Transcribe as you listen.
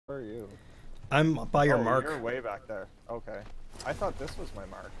Where are you? I'm by your mark. You're way back there. Okay. I thought this was my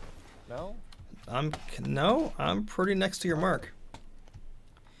mark. No? I'm pretty next to your mark.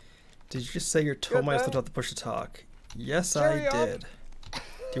 Did you just say your toe might have to push to talk? Yes, I did. Do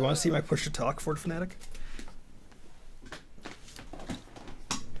you want to see my push to talk, Ford Fanatic?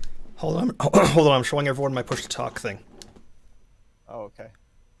 Hold on, hold on. I'm showing everyone my push to talk thing. Oh,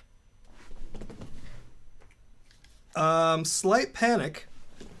 okay. Slight panic.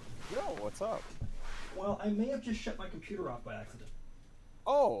 Yo, what's up? Well, I may have just shut my computer off by accident.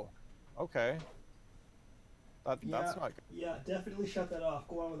 Oh, okay. That's not good. Yeah, definitely shut that off.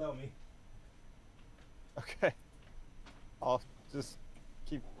 Go on without me. Okay. I'll just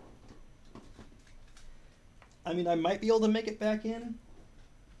keep... I mean, I might be able to make it back in.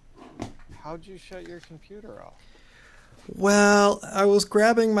 How'd you shut your computer off? Well, I was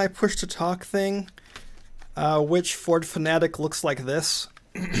grabbing my push-to-talk thing, which Ford Fanatic looks like this.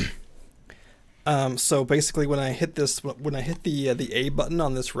 So basically, when I hit the A button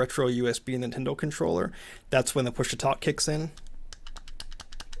on this retro USB Nintendo controller, that's when the push-to-talk kicks in.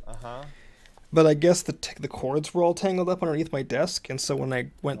 Uh-huh. But I guess the cords were all tangled up underneath my desk, and so when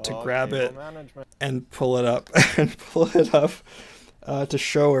I went to grab it and pull it up to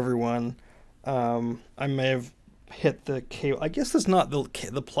show everyone, I may have hit the cable. I guess it's not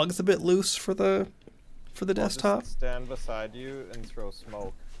the plug's a bit loose for the desktop. Just stand beside you and throw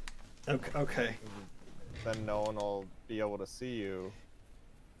smoke. Okay. Then no one will be able to see you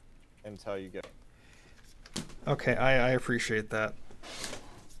until you get. Okay, I appreciate that.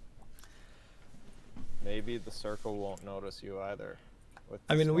 Maybe the circle won't notice you either.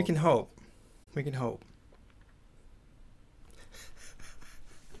 I mean, we can hope. We can hope.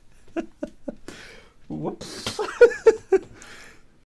 Whoops.